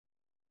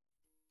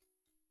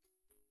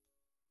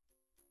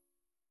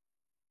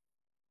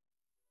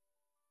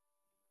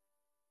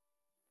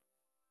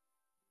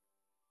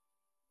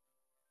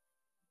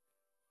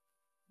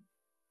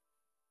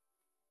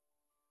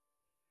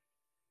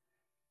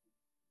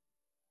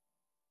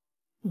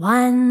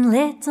One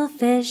little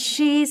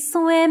fishy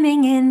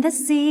swimming in the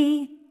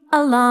sea.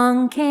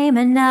 Along came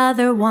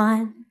another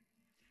one,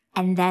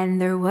 and then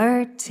there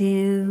were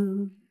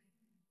two.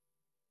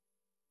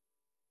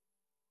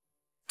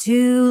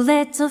 Two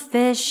little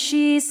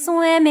fishy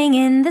swimming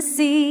in the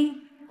sea.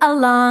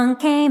 Along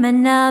came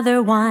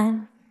another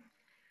one,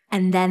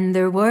 and then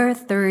there were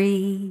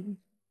three.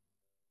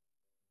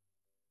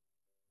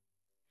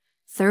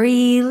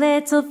 Three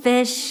little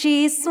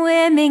fishy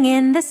swimming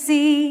in the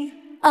sea.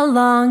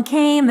 Along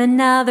came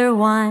another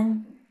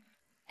one,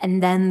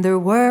 and then there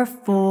were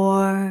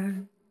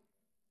four.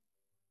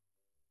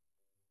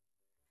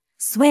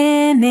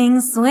 Swimming,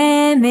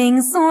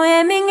 swimming,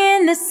 swimming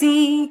in the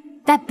sea.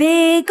 That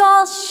big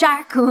old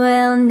shark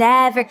will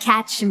never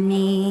catch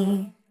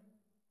me.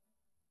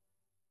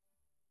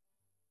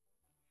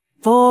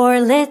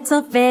 Four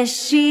little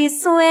fishy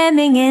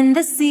swimming in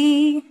the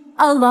sea.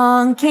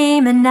 Along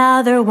came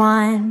another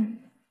one,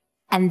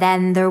 and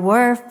then there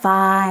were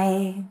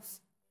five.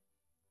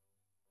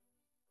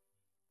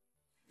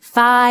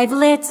 Five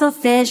little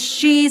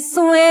fishy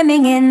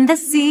swimming in the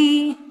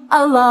sea.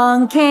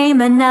 Along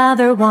came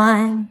another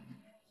one,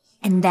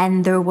 and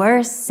then there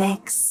were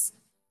six.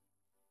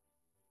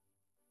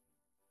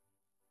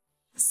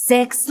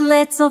 Six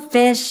little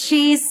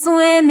fishy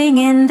swimming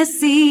in the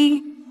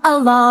sea.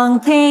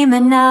 Along came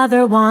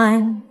another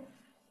one,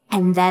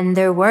 and then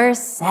there were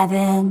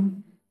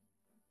seven.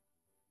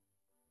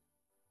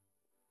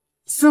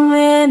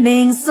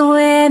 Swimming,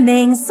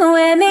 swimming,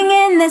 swimming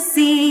in the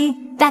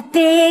sea. That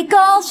big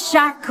old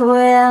shark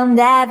will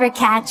never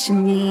catch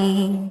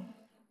me.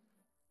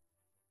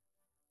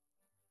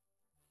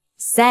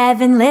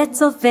 Seven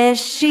little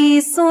fishy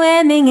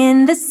swimming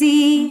in the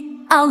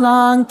sea.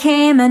 Along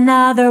came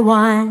another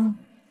one,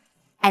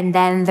 and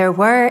then there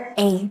were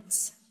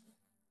eight.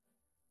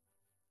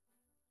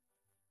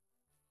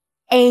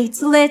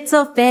 Eight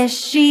little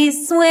fishy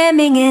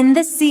swimming in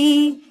the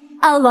sea.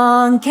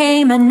 Along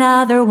came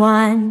another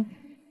one,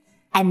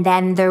 and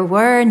then there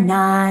were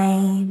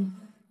nine.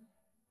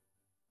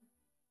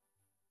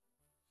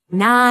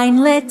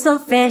 Nine little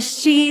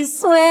fishy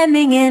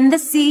swimming in the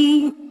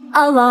sea.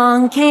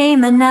 Along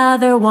came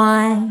another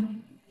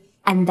one,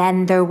 and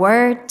then there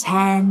were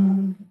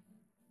 10.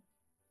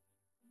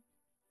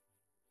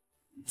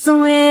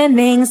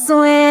 Swimming,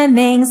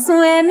 swimming,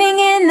 swimming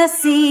in the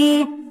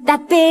sea.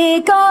 That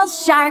big old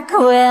shark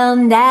will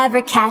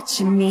never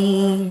catch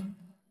me.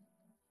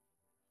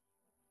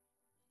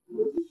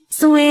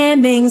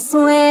 Swimming,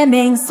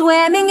 swimming,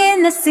 swimming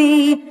in the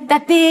sea.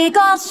 That big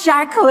old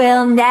shark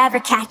will never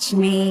catch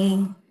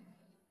me.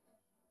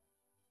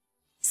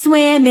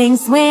 Swimming,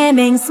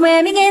 swimming,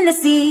 swimming in the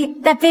sea.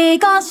 That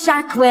big old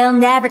shark will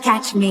never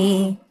catch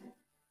me.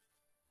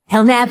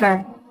 He'll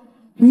never,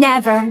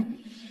 never,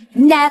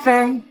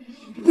 never,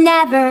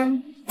 never.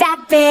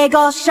 That big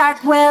old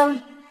shark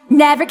will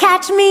never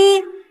catch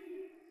me.